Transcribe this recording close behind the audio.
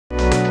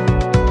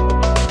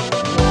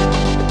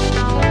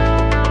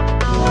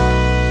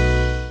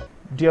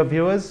Dear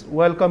viewers,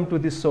 welcome to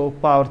the show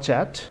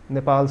POWERchat,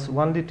 Nepal's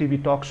only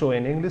TV talk show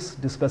in English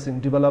discussing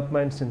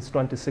development since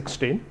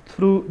 2016.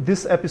 Through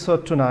this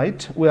episode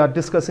tonight, we are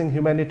discussing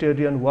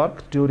humanitarian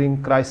work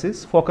during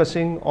crisis,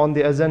 focusing on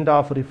the agenda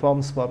of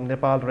reforms for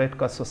Nepal Red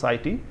Cross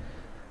Society.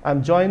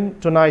 I'm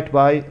joined tonight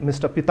by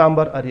Mr.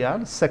 Pitambar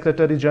Aryal,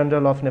 Secretary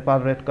General of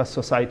Nepal Red Cross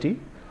Society,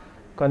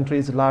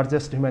 country's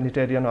largest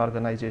humanitarian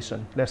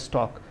organization. Let's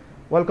talk.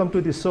 Welcome to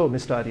the show,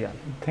 Mr. Aryal.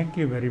 Thank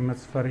you very much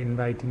for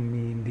inviting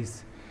me in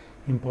this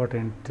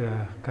important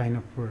kind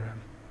of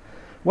program.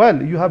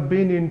 Well, you have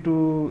been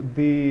into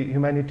the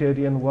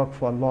humanitarian work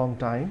for a long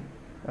time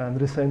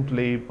and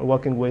recently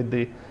working with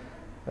the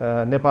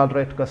Nepal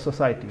Red Cross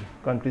Society,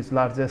 country's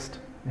largest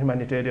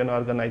humanitarian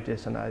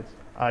organization, as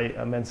I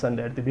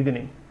mentioned at the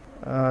beginning.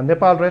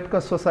 Nepal Red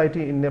Cross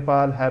Society in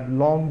Nepal have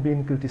long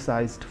been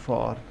criticized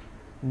for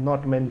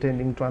not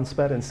maintaining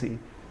transparency.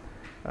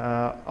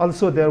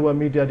 Also, there were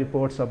media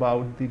reports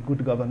about the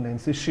good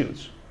governance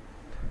issues.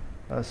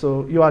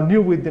 So you are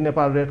new with the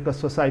Nepal Red Cross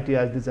Society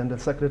as the General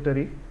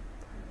Secretary,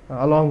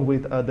 along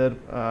with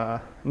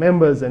other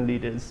members and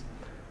leaders.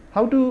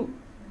 How do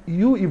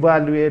you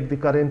evaluate the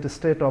current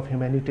state of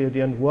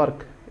humanitarian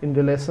work in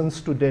relations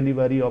to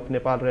delivery of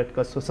Nepal Red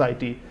Cross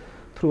Society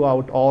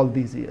throughout all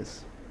these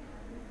years?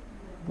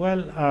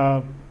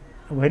 Well,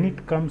 when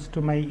it comes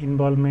to my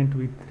involvement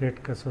with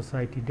Red Cross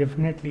Society,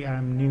 definitely I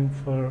am new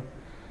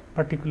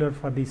particular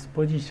for this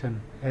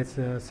position as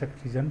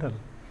Secretary General.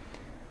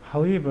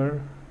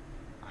 However,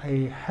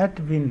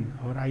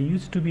 I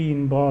used to be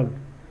involved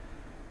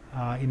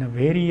in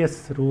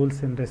various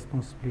roles and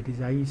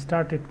responsibilities. I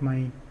started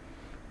my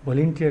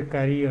volunteer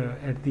career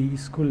at the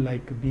school,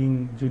 like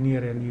being junior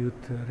and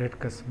youth Red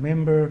Cross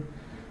member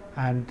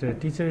and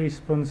teacher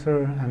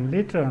sponsor, and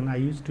later on I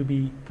used to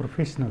be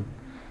professional,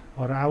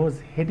 or I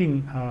was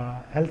heading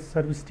health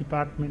service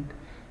department,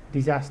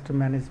 disaster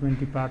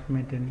management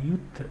department and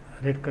youth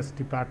Red Cross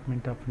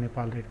department of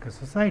Nepal Red Cross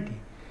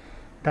Society.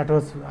 That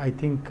was, I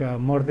think,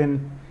 more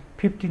than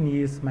 15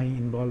 years my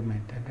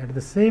involvement, and at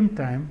the same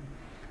time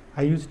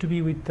I used to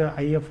be with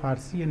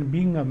IFRC, and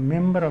being a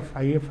member of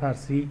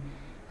IFRC,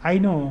 I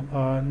know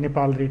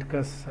Nepal Red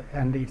Cross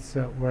and its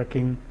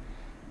working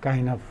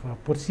kind of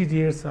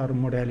procedures or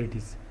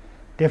modalities.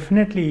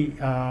 Definitely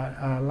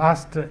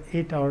last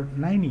 8 or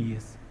 9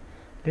 years,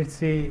 let's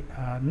say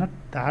not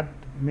that,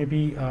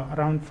 maybe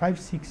around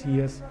 5-6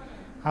 years,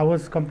 I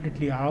was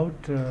completely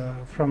out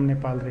from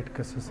Nepal Red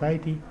Cross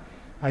Society.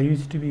 I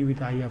used to be with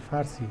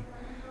IFRC.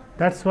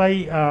 That's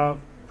why,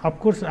 of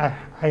course, I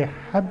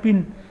have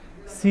been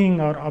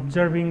seeing or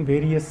observing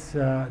various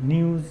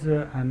news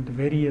and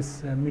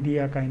various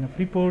media kind of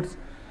reports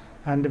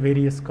and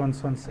various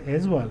concerns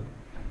as well.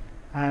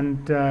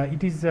 And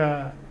it is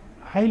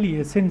highly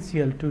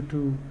essential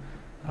to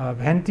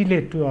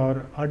ventilate to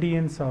our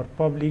audience or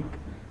public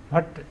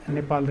what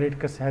Nepal Red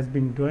Cross has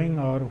been doing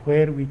or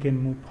where we can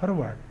move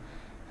forward.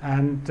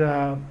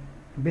 And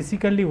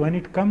basically, when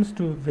it comes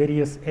to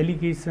various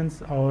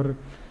allegations or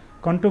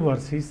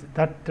controversies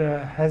that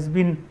has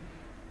been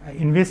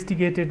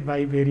investigated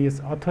by various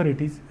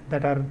authorities,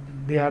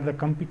 they are the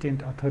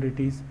competent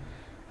authorities,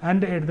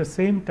 and at the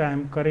same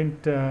time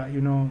current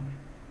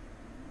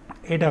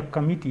ad hoc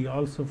committee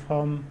also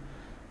form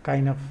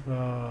kind of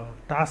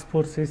task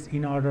forces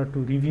in order to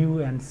review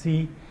and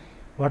see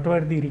what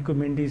were the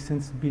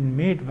recommendations been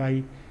made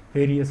by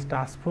various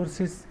task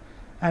forces,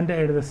 and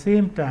at the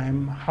same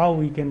time how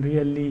we can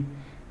really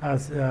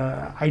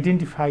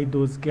identify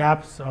those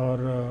gaps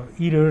or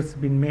errors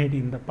been made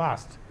in the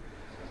past.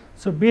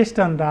 So based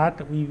on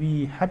that,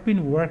 we have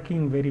been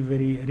working very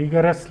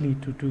rigorously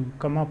to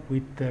come up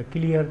with a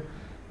clear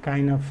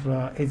kind of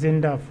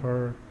agenda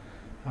for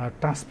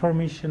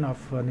transformation of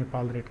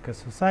Nepal Red Cross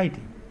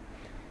Society.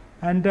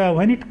 And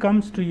when it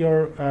comes to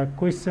your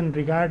question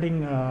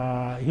regarding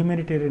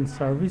humanitarian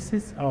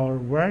services or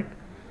work,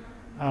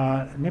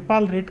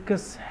 Nepal Red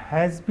Cross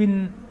has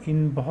been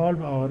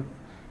involved or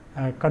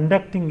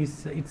conducting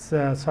its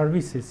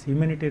services,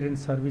 humanitarian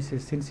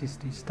services, since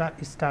its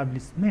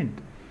establishment.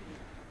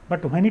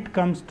 But when it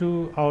comes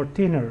to our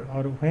tenure,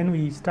 or when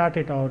we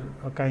started our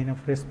kind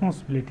of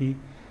responsibility,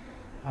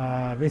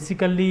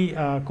 basically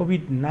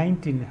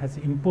COVID-19 has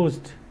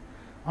imposed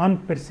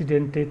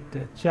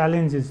unprecedented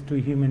challenges to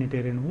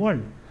humanitarian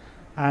world,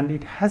 and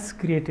it has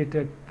created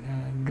a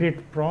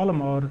great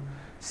problem or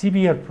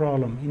severe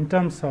problem in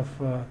terms of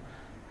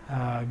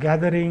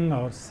gathering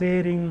or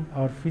sharing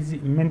or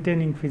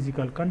maintaining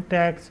physical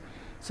contacts.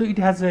 So it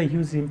has a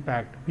huge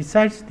impact.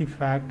 Besides the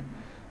fact,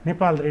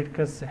 Nepal Red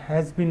Cross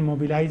has been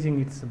mobilizing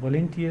its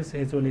volunteers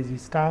as well as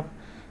its staff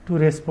to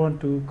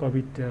respond to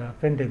COVID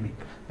pandemic.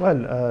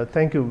 Well,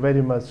 thank you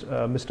very much,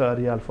 Mr.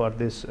 Aryal, for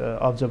this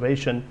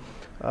observation.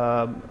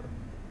 I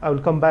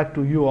will come back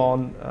to you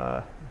on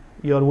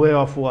your way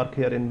of work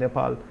here in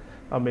Nepal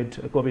amid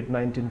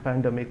COVID-19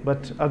 pandemic.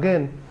 But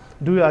again,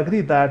 do you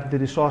agree that the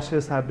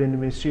resources have been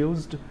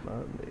misused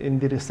in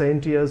the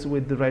recent years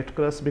with the Red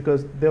Cross?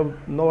 Because there were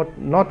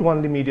not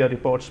only media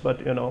reports, but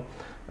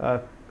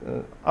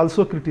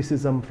also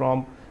criticism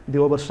from the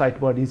oversight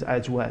bodies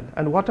as well.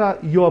 And what are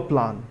your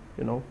plan,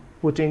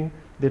 putting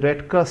the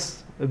Red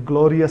Cross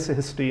glorious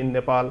history in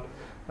Nepal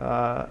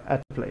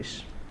at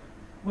place?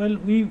 Well,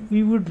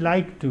 we would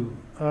like to,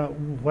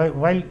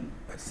 while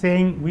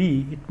saying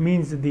we, it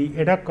means the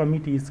ad hoc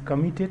committee is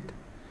committed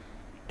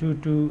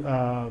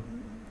to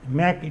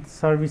make its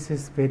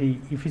services very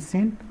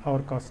efficient or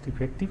cost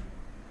effective.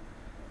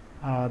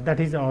 That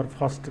is our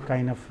first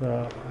kind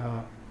of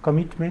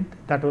commitment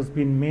that was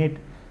being made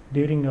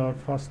during our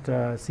first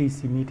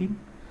CEC meeting.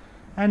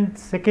 And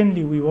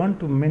secondly, we want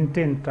to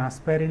maintain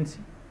transparency.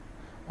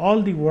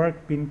 All the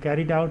work being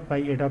carried out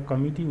by ad hoc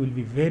committee will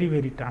be very,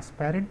 very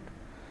transparent.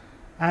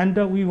 And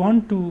we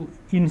want to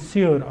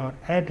ensure or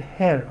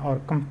adhere or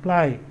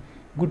comply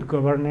good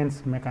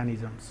governance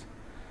mechanisms.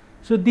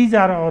 So these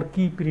are our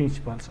key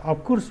principles.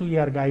 Of course, we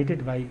are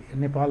guided by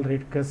Nepal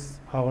Red Cross,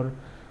 our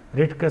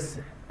Red Cross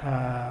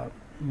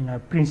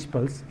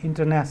principles,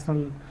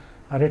 international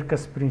Red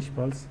Cross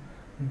principles,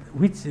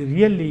 which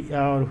really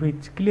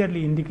which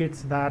clearly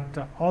indicates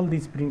that all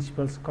these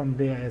principles come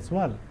there as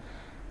well,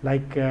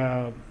 like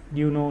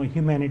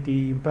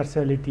humanity,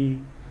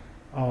 impartiality,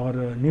 or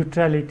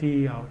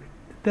neutrality, or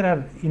there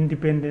are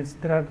independence.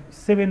 There are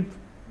 7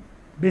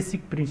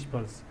 basic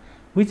principles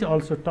which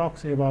also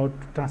talks about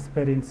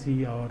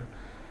transparency or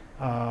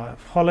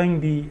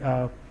following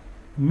the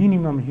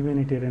minimum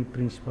humanitarian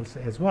principles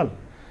as well.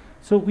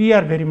 So we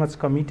are very much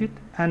committed.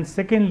 And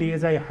secondly,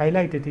 as I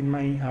highlighted in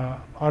my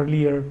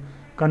earlier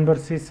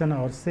conversation,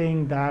 or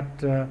saying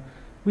that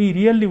we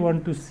really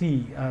want to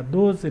see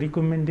those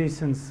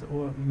recommendations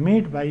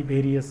made by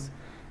various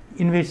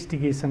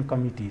investigation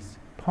committees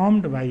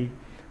formed by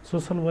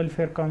Social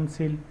Welfare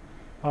Council,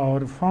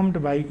 or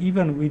formed by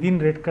even within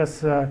Red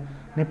Cross,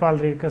 Nepal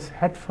Red Cross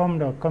had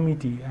formed a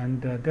committee,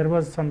 and there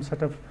was some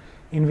sort of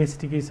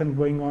investigation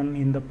going on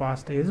in the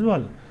past as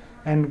well,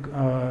 and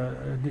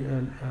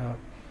the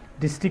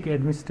district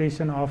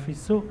administration office.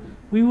 So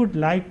we would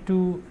like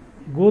to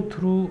go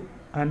through,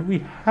 and we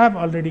have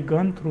already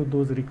gone through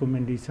those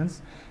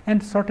recommendations,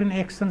 and certain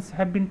actions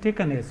have been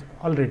taken as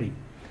already.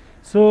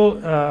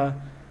 So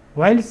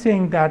while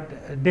saying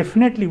that,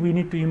 definitely we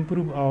need to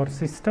improve our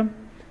system,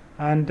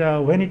 and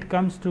when it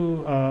comes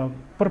to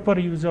proper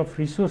use of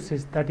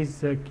resources, that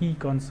is a key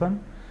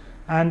concern.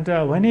 And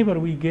whenever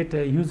we get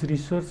a huge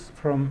resource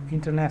from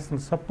international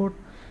support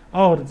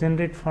or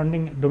generate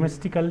funding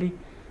domestically,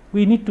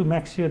 we need to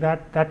make sure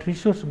that that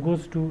resource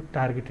goes to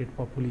targeted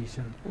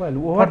population. Well,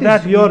 what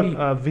is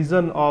your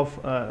vision of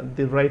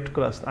the Red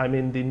Cross? I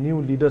mean, the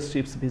new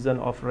leadership's vision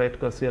of Red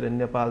Cross here in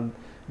Nepal,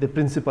 the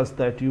principles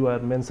that you are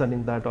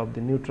mentioning, that of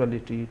the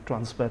neutrality,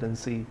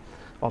 transparency,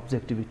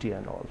 objectivity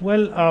and all.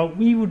 Well,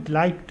 we would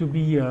like to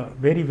be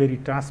very, very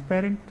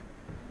transparent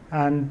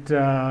and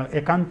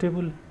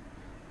accountable,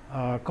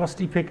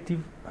 cost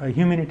effective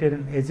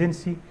humanitarian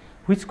agency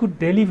which could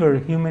deliver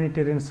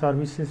humanitarian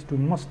services to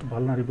most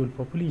vulnerable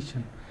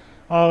population.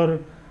 Or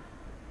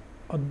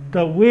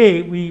the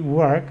way we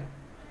work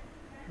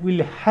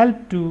will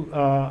help to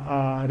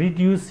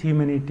reduce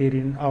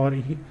humanitarian or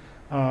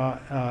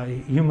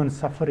human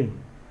suffering.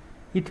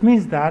 It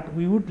means that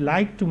we would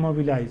like to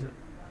mobilize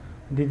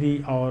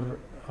our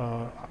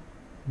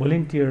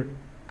volunteer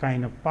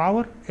kind of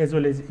power as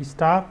well as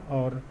staff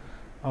or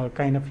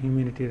kind of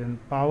humanitarian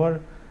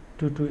power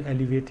to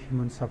alleviate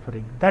human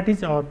suffering. That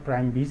is our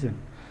prime vision.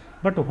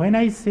 But when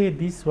I say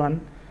this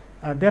one,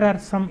 there are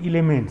some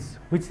elements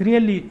which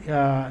really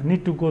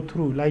need to go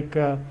through, like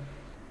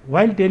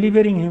while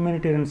delivering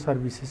humanitarian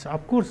services,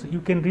 of course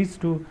you can reach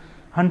to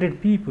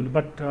 100 people,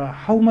 but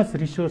how much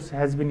resource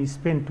has been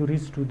spent to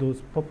reach to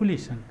those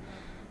population?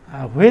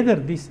 Whether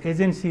this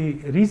agency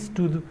reach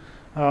to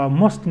the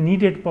most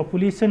needed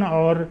population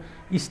or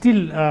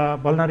still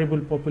vulnerable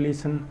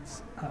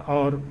populations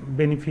or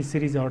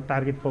beneficiaries or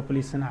target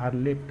population are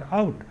left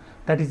out,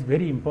 that is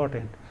very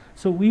important.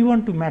 So we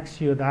want to make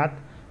sure that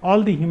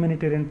all the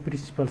humanitarian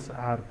principles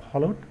are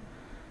followed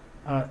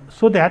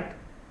so that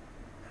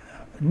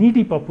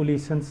needy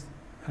populations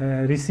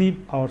receive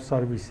our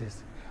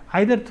services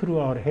either through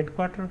our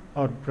headquarters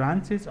or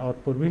branches or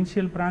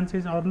provincial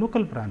branches or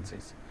local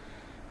branches.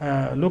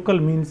 Local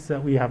means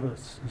we have a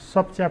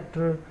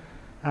sub-chapter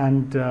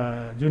and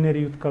junior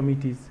youth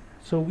committees.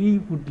 So we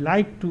would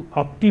like to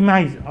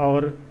optimize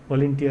our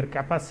volunteer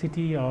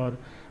capacity or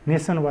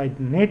nationwide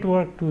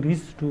network to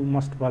reach to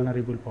most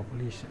vulnerable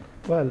population.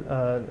 Well,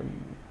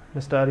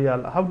 Mr.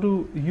 Aryal, how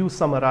do you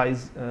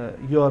summarize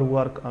your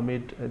work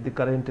amid the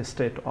current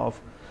state of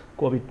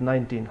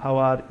COVID-19? How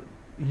are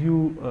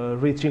you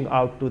reaching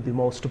out to the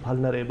most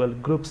vulnerable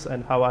groups,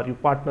 and how are you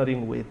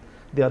partnering with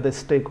the other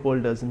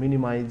stakeholders,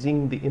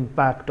 minimizing the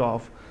impact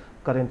of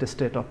current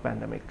state of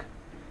pandemic?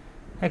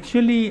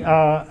 Actually,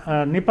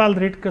 Nepal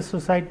Red Cross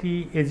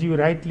Society, as you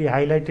rightly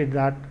highlighted,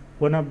 that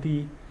one of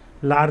the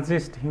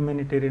largest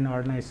humanitarian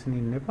organization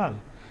in Nepal.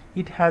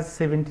 It has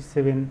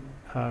 77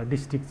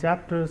 district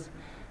chapters.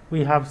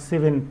 We have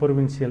 7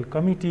 provincial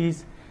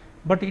committees,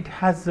 but it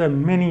has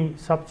many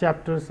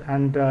sub-chapters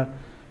and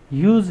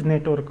huge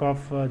network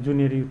of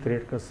junior youth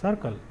Red Cross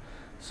circle.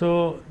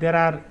 So there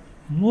are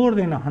more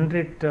than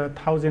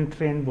 100,000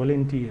 trained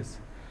volunteers,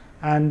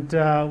 and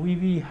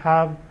we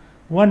have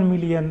 1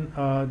 million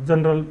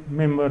general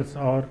members,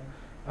 or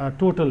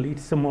total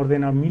it's more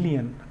than a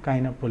million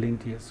kind of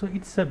volunteers. So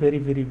it's a very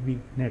big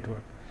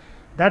network.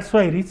 That's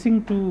why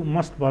reaching to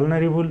most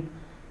vulnerable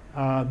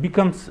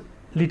becomes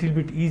little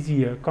bit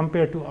easier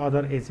compared to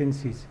other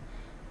agencies.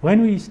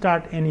 When we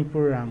start any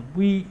program,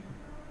 we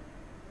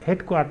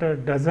headquarter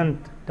doesn't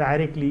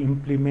directly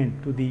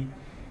implement to the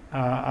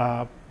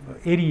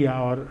area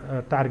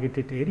or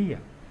targeted area.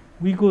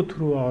 We go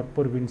through our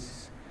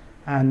province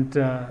and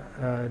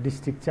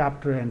district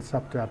chapter and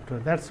sub chapter.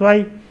 That's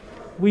why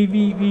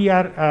we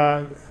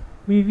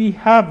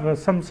have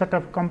some sort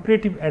of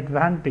comparative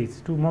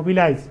advantage to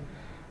mobilize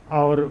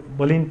our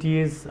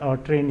volunteers or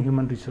trained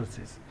human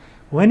resources.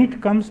 When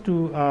it comes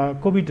to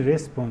COVID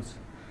response,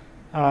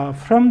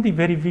 from the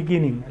very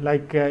beginning,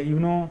 like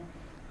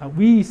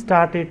we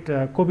started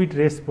COVID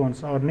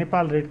response, or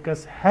Nepal Red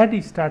Cross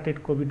had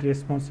started COVID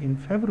response in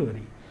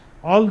February.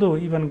 Although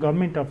even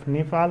government of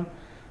Nepal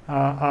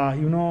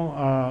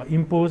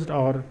imposed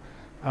or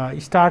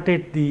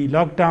started the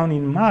lockdown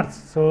in March.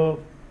 So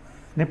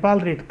Nepal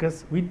Red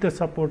Cross, with the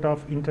support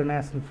of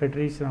International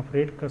Federation of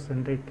Red Cross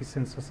and Red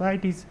Crescent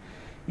Societies,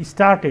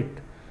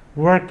 started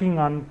working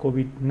on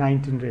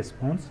COVID-19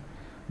 response.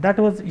 That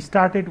was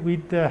started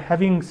with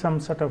having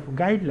some sort of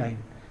guideline,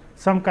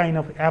 some kind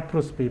of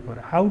approach paper,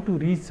 how to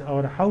reach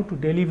or how to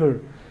deliver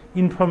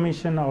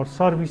information or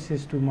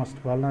services to most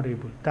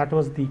vulnerable. That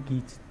was the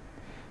key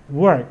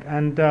work.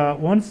 And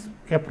once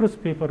approach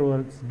paper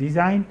was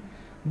designed,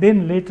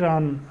 then later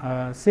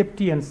on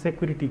safety and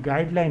security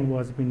guideline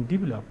was being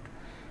developed.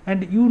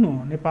 And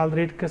Nepal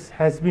Red Cross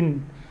has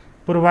been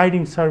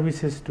providing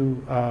services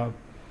to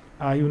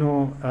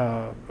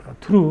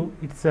through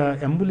its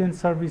ambulance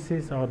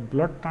services or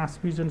blood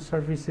transfusion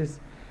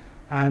services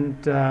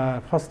and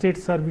first aid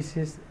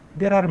services.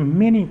 There are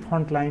many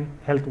frontline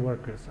health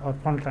workers or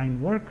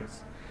frontline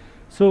workers.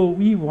 So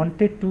we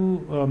wanted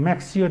to make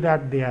sure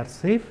that they are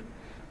safe,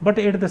 but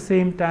at the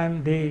same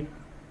time they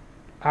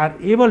are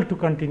able to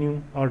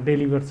continue or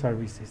deliver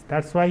services.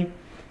 That's why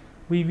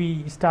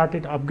we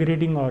started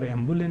upgrading our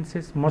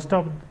ambulances. Most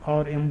of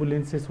our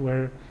ambulances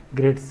were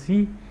grade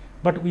C,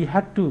 but we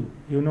had to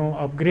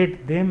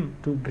upgrade them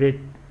to grade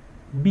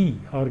B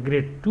or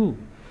grade 2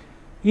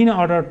 in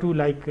order to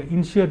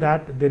ensure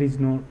that there is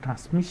no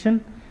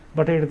transmission,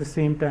 but at the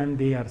same time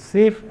they are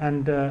safe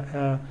and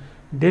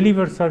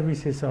deliver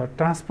services or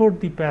transport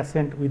the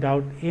patient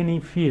without any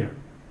fear.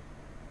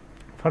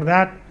 For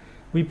that,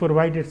 we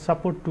provided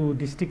support to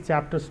district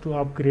chapters to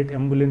upgrade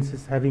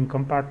ambulances having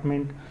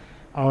compartment,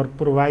 or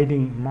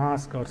providing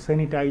mask or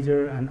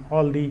sanitizer and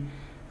all the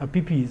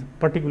PPEs,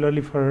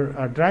 particularly for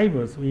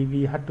drivers.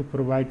 We had to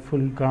provide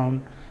full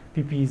gown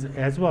PPEs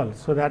as well,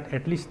 so that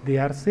at least they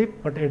are safe,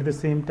 but at the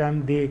same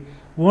time they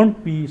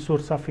won't be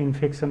source of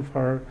infection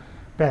for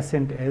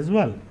patient as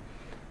well.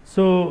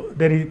 So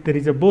there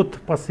is a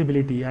both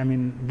possibility, I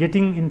mean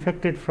getting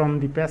infected from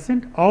the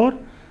patient or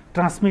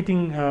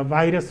transmitting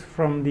virus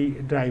from the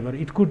driver.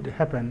 It could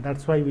happen.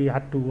 That's why we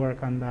had to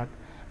work on that,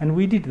 and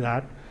we did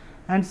that.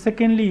 And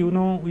secondly,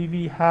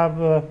 we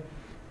have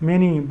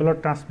many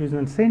blood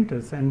transfusion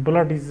centers, and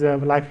blood is a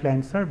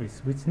lifeline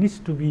service which needs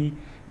to be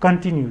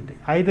continued,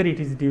 either it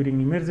is during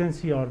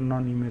emergency or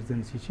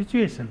non-emergency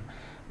situation.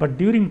 But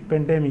during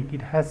pandemic,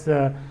 it has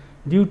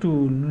due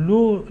to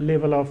low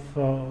level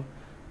of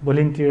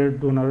volunteer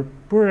donor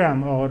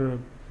program or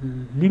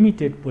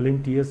limited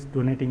volunteers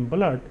donating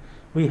blood,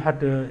 we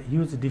had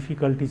huge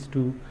difficulties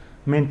to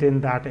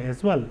maintain that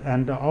as well.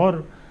 And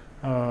our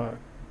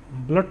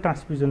blood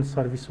transfusion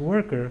service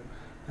worker,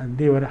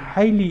 they were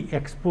highly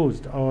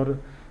exposed or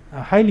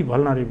highly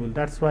vulnerable.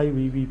 That's why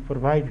we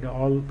provided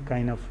all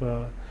kind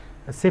of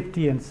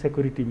safety and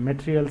security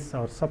materials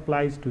or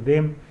supplies to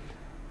them,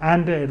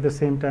 and at the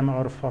same time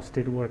our first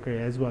aid worker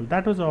as well.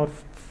 That was our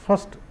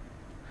first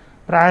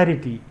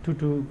priority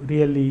to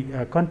really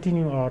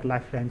continue our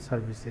lifeline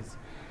services.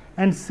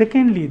 And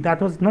secondly,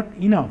 that was not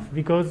enough,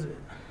 because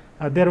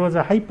there was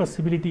a high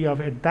possibility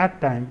of at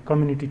that time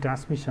community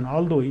transmission,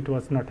 although it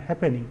was not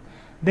happening.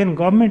 Then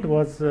government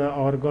was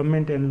our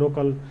government and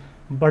local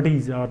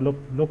bodies or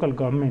local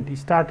government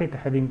started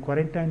having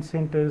quarantine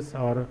centers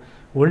or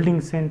holding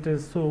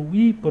centers. So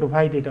we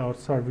provided our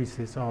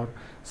services or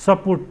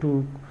support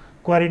to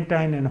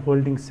quarantine and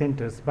holding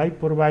centers by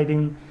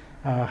providing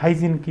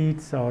hygiene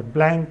kits or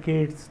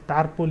blankets,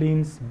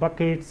 tarpaulins,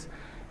 buckets,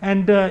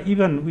 and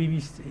even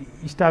we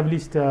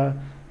established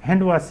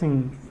hand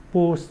washing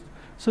posts.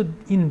 So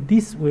in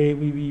this way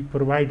we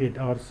provided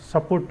our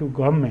support to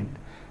government.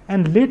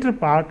 And later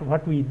part,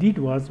 what we did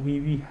was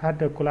we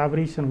had a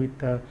collaboration with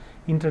the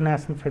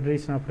International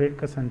Federation of Red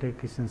Cross and Red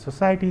Crescent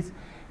Societies.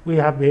 We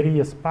have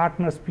various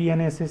partners,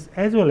 PNSS,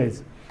 as well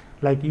as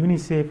like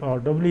UNICEF or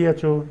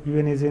WHO,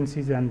 UN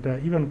agencies, and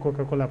even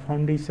Coca-Cola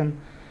Foundation,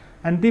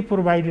 and they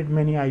provided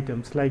many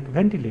items like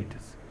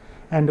ventilators.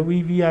 And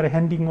we are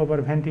handing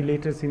over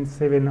ventilators in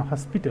 7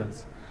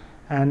 hospitals.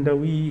 And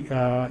we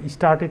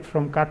started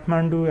from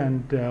Kathmandu,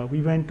 and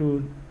we went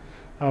to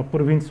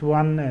Province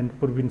 1 and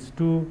Province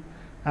 2,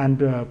 and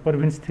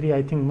Province 3,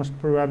 I think most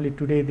probably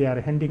today they are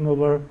handing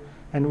over,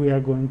 and we are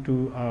going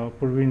to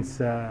Province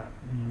 5.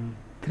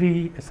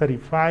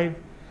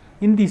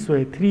 In this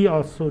way, 3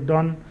 also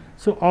done.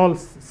 So all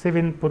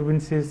 7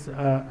 provinces,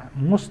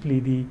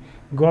 mostly the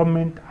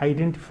government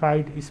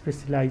identified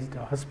specialized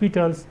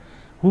hospitals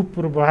who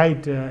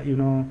provide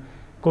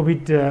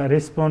COVID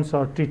response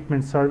or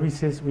treatment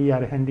services. We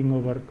are handing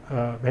over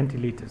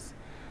ventilators.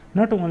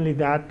 Not only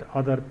that,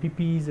 other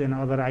PPEs and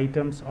other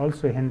items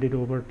also handed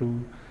over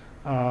to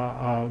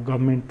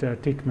government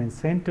treatment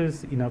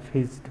centers in a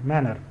phased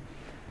manner.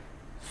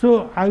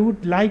 So I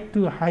would like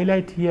to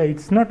highlight here,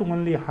 it's not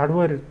only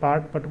hardware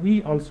part, but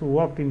we also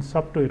worked in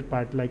software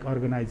part, like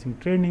organizing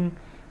training,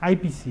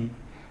 IPC,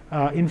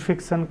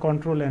 infection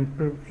control and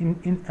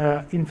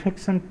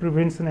infection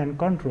prevention and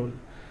control.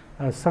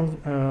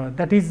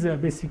 That is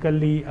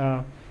basically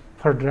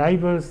for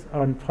drivers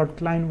and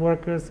frontline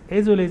workers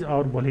as well as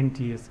our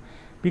volunteers,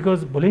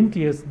 because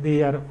volunteers,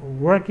 they are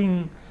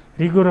working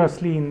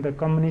rigorously in the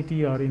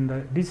community or in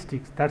the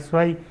districts. That's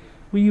why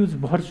we use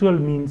virtual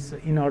means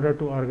in order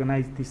to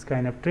organize this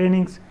kind of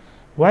trainings.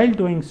 While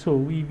doing so,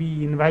 we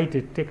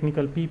invited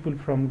technical people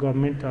from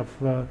government of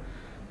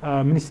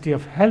Ministry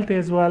of Health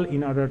as well,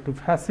 in order to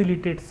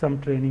facilitate some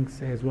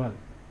trainings as well.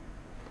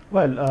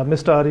 Well,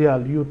 Mr.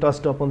 Aryal, you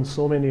touched upon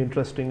so many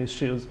interesting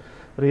issues.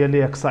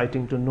 Really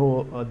exciting to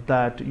know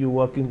that you're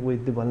working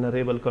with the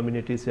vulnerable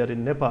communities here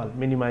in Nepal,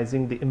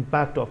 minimizing the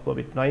impact of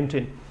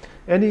COVID-19.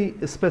 Any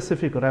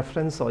specific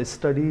reference or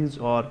studies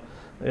or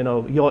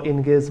your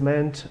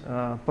engagement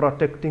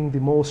protecting the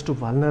most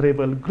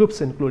vulnerable groups,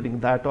 including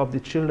that of the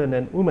children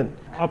and women?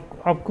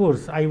 Of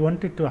course, I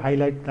wanted to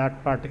highlight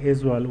that part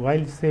as well.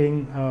 While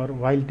saying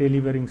while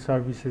delivering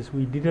services,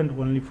 we didn't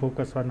only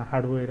focus on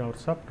hardware or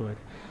software.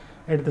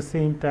 At the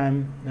same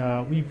time,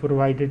 we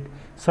provided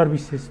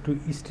services to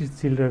street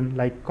children,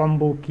 like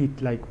combo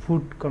kit, like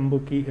food combo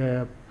kit,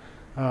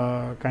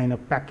 kind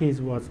of package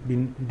was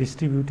being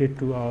distributed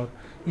to our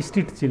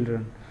street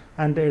children.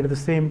 And at the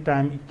same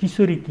time,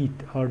 Kishori kit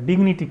or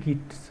dignity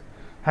kits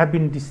have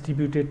been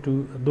distributed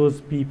to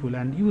those people.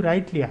 And you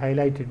rightly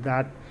highlighted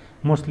that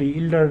mostly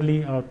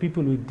elderly or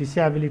people with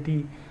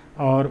disability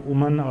or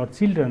women or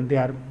children, they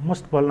are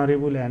most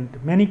vulnerable, and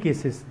many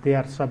cases they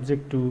are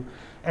subject to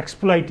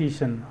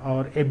exploitation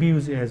or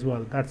abuse as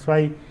well. That's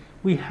why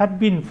we have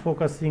been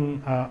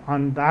focusing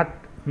on that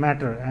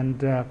matter.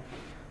 And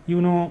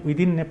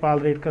within Nepal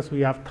Red Cross,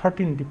 we have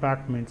 13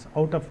 departments.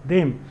 Out of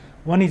them,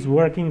 one is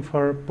working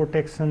for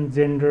protection,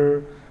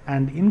 gender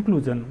and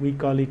inclusion. We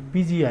call it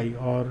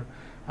PGI or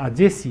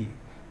JC.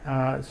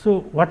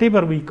 So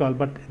whatever we call,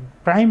 but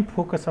prime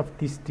focus of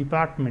this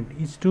department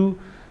is to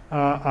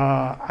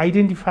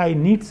identify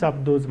needs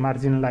of those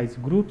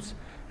marginalized groups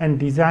and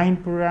design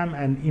program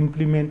and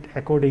implement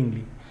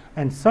accordingly.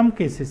 And some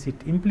cases it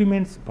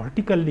implements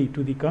vertically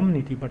to the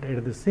community, but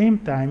at the same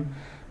time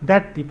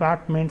that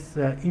departments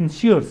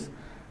ensures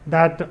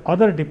that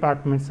other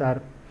departments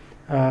are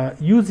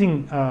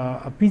using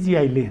a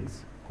PGI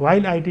lens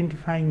while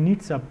identifying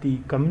needs of the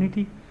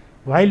community,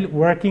 while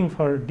working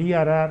for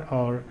DRR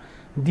or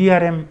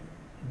DRM,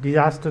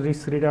 disaster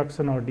risk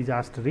reduction or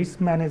disaster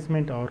risk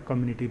management or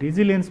community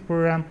resilience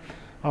program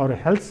or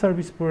health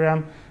service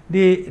program.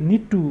 They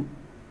need to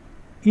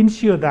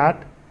ensure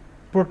that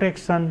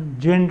protection,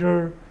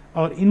 gender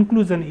or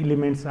inclusion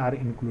elements are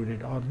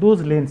included, or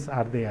those lanes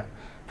are there.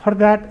 For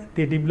that,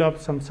 they develop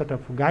some sort of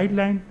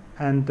guideline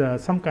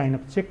and some kind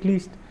of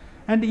checklist,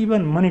 and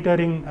even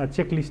monitoring a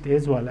checklist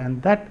as well,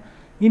 and that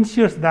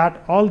ensures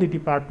that all the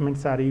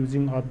departments are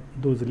using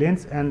those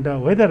lanes, and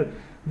whether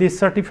they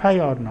certify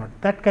or not,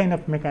 that kind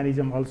of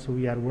mechanism also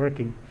we are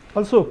working.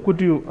 Also,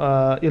 could you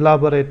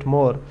elaborate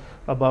more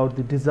about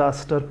the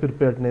disaster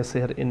preparedness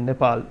here in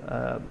Nepal,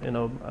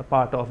 a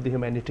part of the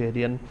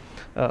humanitarian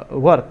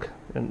work?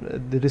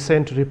 And the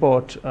recent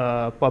report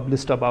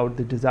published about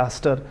the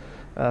disaster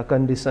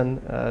condition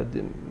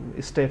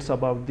states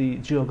about the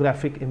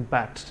geographic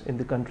impacts in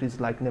the countries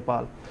like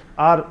Nepal.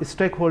 Are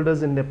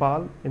stakeholders in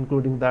Nepal,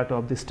 including that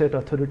of the state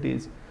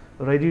authorities,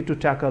 ready to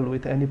tackle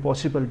with any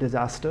possible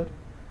disaster?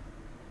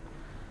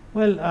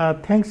 Well,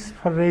 thanks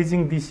for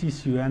raising this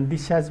issue, and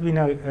this has been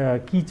a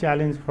key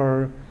challenge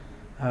for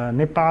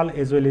Nepal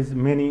as well as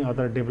many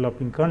other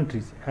developing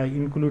countries,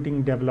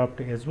 including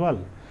developed as well.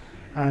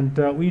 And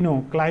we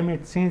know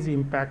climate change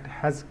impact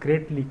has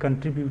greatly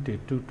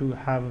contributed to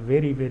have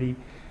very, very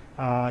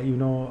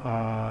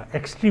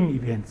extreme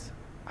events,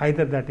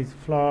 either that is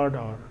flood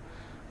or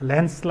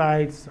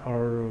landslides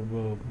or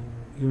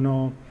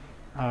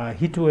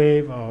heat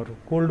wave or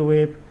cold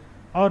wave,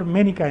 or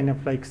many kind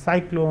of like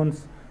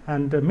cyclones,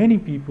 and many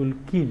people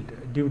killed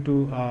due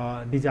to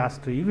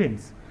disaster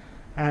events.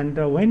 And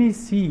when you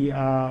see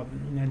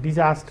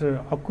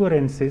disaster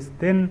occurrences,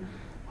 then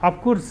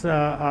of course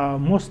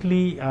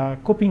mostly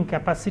coping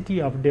capacity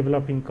of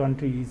developing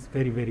country is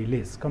very, very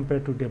less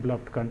compared to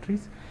developed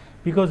countries,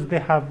 because they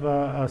have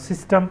a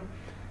system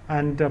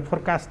and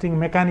forecasting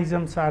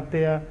mechanisms are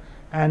there,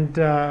 and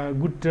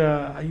good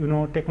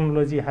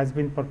technology has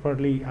been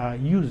properly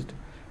used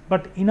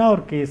But in our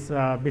case,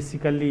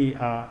 basically,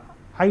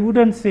 I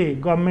wouldn't say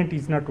government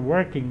is not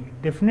working.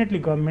 Definitely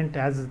government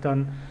has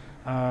done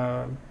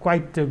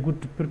quite a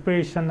good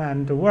preparation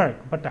and work.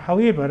 But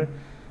however,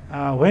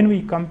 when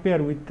we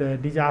compare with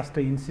disaster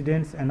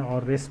incidents and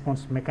our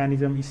response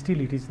mechanism, still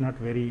it is not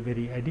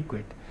very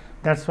adequate.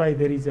 That's why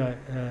there is a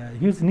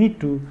huge need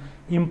to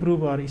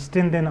improve or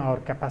strengthen our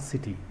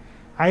capacity.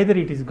 Either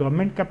it is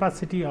government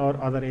capacity or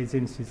other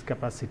agencies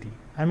capacity.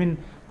 I mean,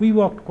 we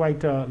worked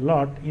quite a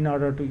lot in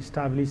order to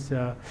establish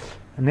a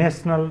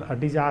National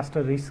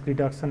Disaster Risk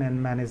Reduction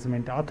and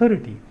Management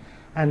Authority,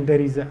 and there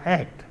is an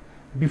act.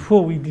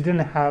 Before we didn't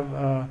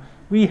have,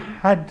 we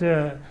had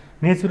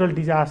Natural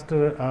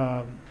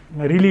Disaster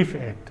Relief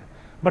Act,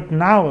 but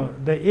now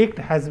the act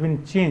has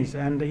been changed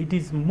and it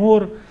is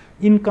more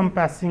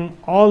encompassing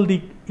all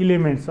the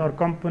elements or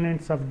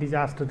components of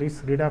disaster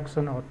risk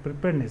reduction or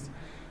preparedness,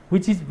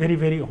 which is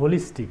very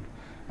holistic.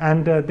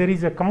 And there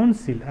is a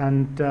council,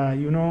 and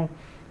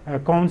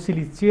council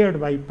is chaired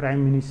by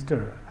Prime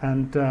Minister,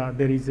 and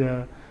there is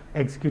a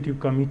executive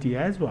committee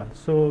as well.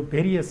 So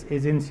various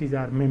agencies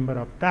are member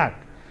of that.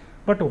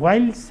 But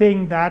while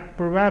saying that,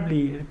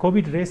 probably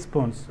COVID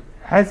response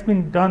has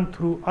been done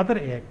through other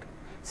act.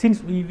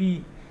 Since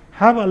we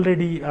have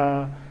already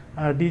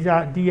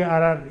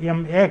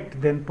DRRM Act,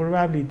 then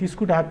probably this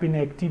could have been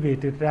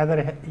activated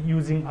rather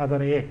using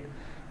other act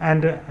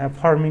and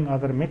forming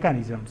other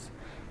mechanisms.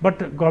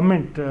 But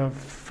government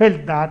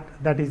felt that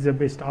that is the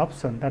best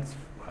option.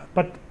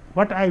 But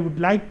what I would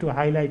like to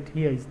highlight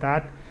here is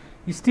that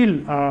still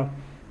a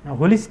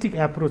holistic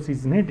approach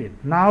is needed.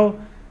 Now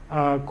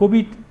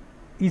COVID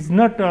is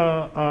not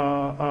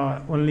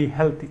only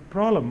health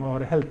problem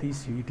or health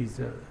issue, it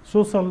is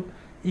social,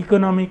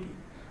 economic,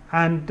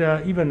 and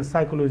even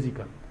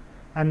psychological.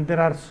 And there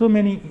are so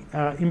many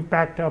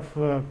impact of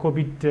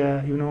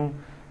COVID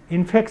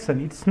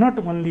infection. It's not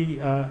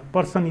only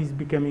person is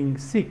becoming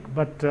sick,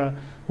 but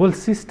whole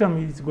system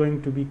is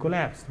going to be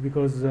collapsed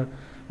because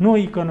no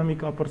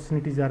economic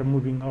opportunities are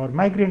moving, or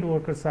migrant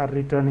workers are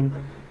returning,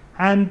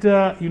 and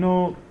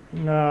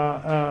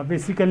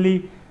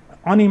basically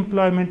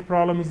unemployment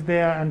problem is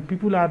there, and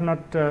people are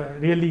not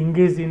really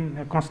engaged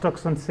in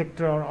construction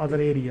sector or other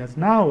areas.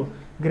 Now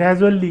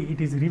gradually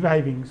it is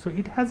reviving, so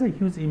it has a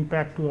huge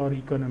impact to our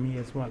economy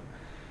as well.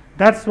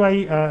 That's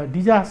why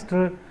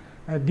disaster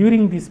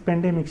during this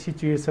pandemic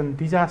situation,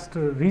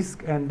 disaster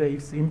risk and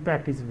its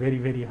impact is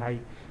very high,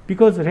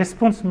 because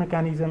response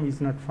mechanism is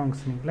not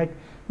functioning. Like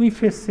we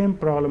face same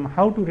problem,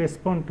 how to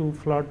respond to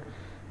flood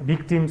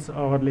victims,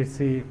 or let's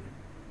say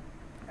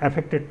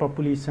affected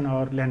population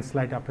or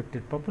landslide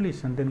affected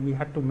population, then we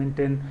have to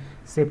maintain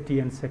safety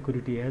and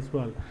security as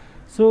well.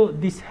 So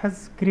this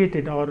has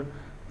created or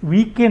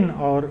weakened,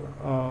 or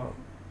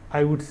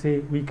I would say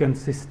weakened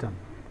system,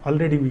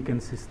 already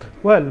weakened system.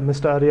 Well,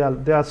 Mr.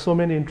 Aryal, there are so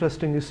many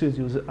interesting issues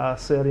you are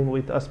sharing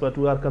with us, but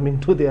we are coming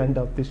to the end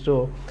of the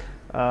show.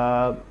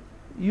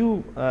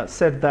 You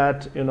said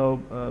that,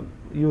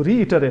 you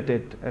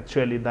reiterated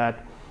actually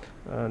that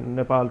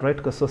Nepal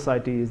Red Cross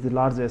Society is the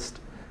largest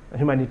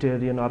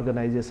humanitarian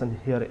organization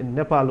here in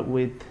Nepal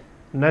with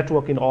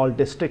network in all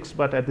districts,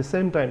 but at the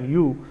same time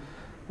you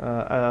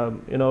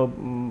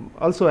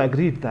also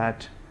agreed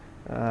that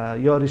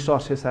your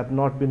resources have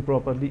not been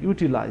properly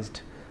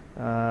utilized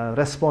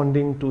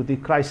responding to the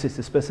crisis,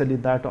 especially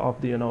that of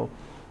the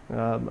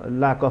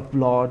lack of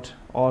blood,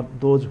 or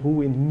those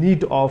who in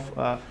need of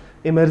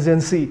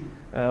emergency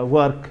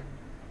work.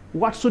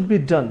 What should be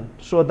done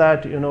so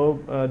that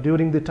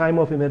during the time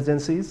of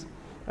emergencies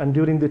and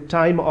during the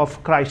time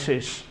of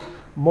crisis,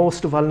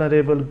 most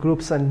vulnerable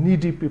groups and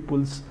needy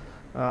peoples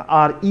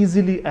are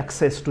easily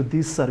accessed to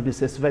these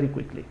services very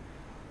quickly?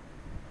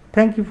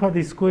 Thank you for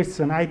this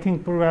question. I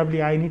think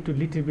probably I need to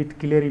little bit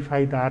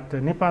clarify that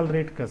Nepal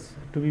Red Cross,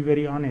 to be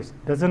very honest,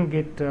 doesn't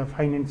get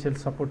financial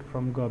support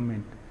from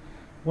government.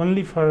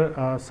 Only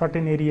for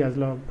certain areas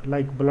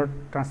like blood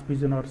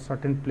transfusion or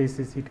certain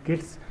places it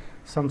gets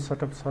some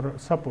sort of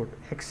support,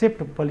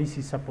 except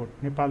policy support.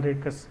 Nepal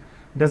Red Cross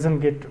doesn't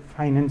get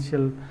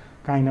financial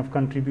kind of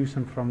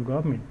contribution from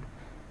government.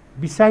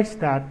 Besides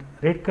that,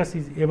 Red Cross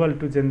is able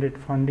to generate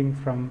funding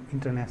from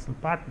international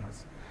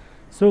partners.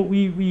 So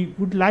we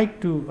would like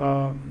to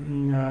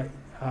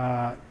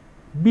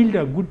build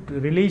a good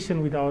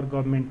relation with our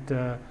government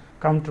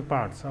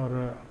counterparts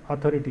or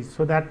authorities,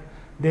 so that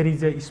there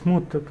is a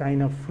smooth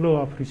kind of flow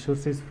of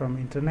resources from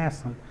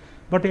international.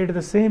 But at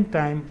the same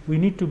time, we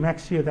need to make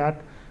sure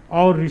that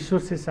our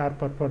resources are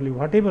properly,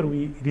 whatever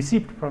we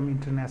received from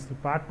international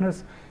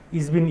partners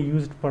is being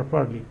used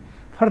properly.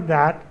 For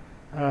that,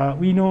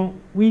 we know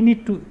we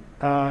need to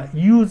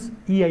use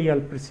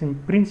EIL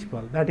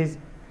principle, that is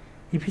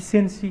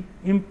efficiency,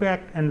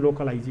 impact, and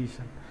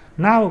localization.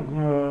 Now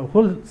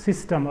whole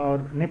system,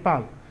 or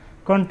Nepal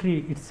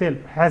country itself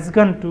has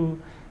gone to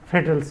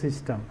federal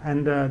system,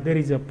 and there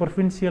is a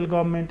provincial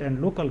government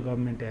and local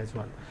government as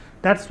well.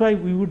 That's why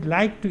we would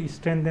like to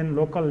strengthen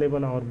local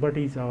level our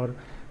bodies, our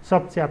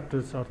sub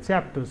chapters or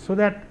chapters, so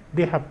that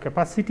they have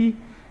capacity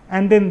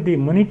and then they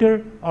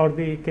monitor or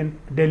they can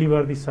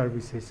deliver the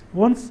services.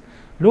 Once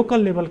local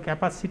level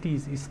capacity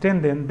is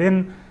strengthened,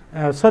 then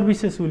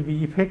services will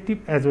be effective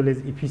as well as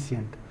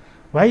efficient.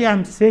 Why I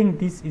am saying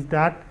this is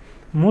that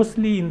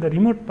mostly in the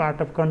remote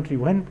part of country,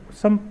 when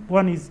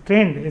someone is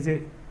trained as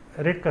a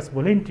Red Cross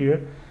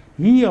volunteer,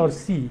 he or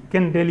she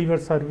can deliver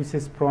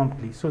services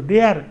promptly. So they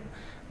are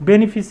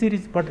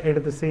beneficiaries, but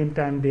at the same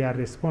time they are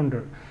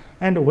responder.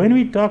 And when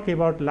we talk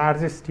about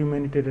largest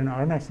humanitarian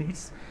organization,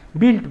 it's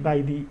built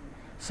by the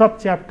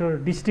sub-chapter,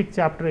 district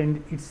chapter,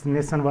 and its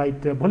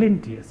nationwide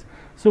volunteers.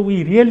 So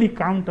we really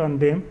count on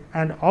them,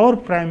 and our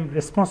prime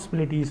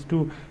responsibility is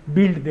to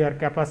build their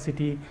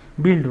capacity,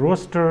 build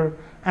roster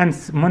and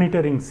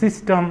monitoring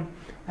system,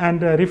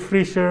 and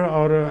refresher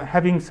or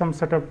having some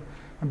sort of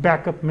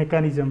backup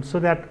mechanism so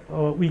that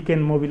we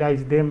can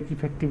mobilize them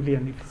effectively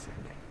and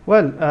efficiently.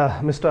 Well,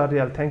 Mr.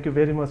 Aryal, thank you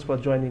very much for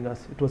joining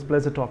us. It was a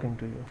pleasure talking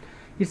to you.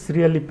 It's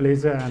really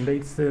pleasure, and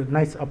it's a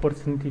nice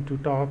opportunity to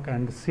talk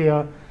and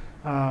share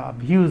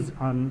views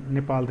on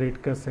Nepal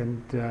Red Cross,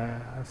 and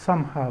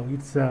somehow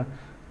it's a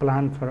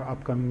plan for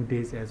upcoming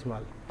days as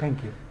well.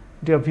 Thank you.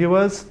 Dear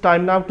viewers,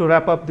 time now to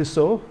wrap up the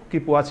show.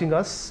 Keep watching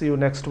us. See you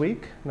next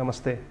week.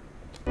 Namaste.